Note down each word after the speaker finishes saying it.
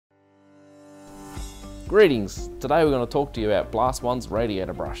Greetings! Today we're going to talk to you about BlastOne's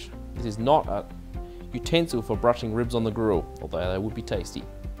Radiator Brush. This is not a utensil for brushing ribs on the grill, although they would be tasty.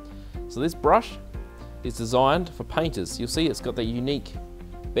 So this brush is designed for painters. You'll see it's got that unique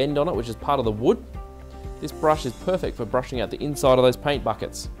bend on it, which is part of the wood. This brush is perfect for brushing out the inside of those paint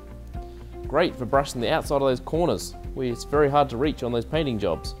buckets. Great for brushing the outside of those corners, where it's very hard to reach on those painting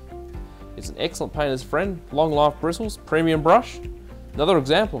jobs. It's an excellent painter's friend, long life bristles, premium brush. Another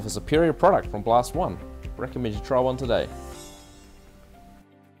example of a superior product from BlastOne. Recommend you try one today.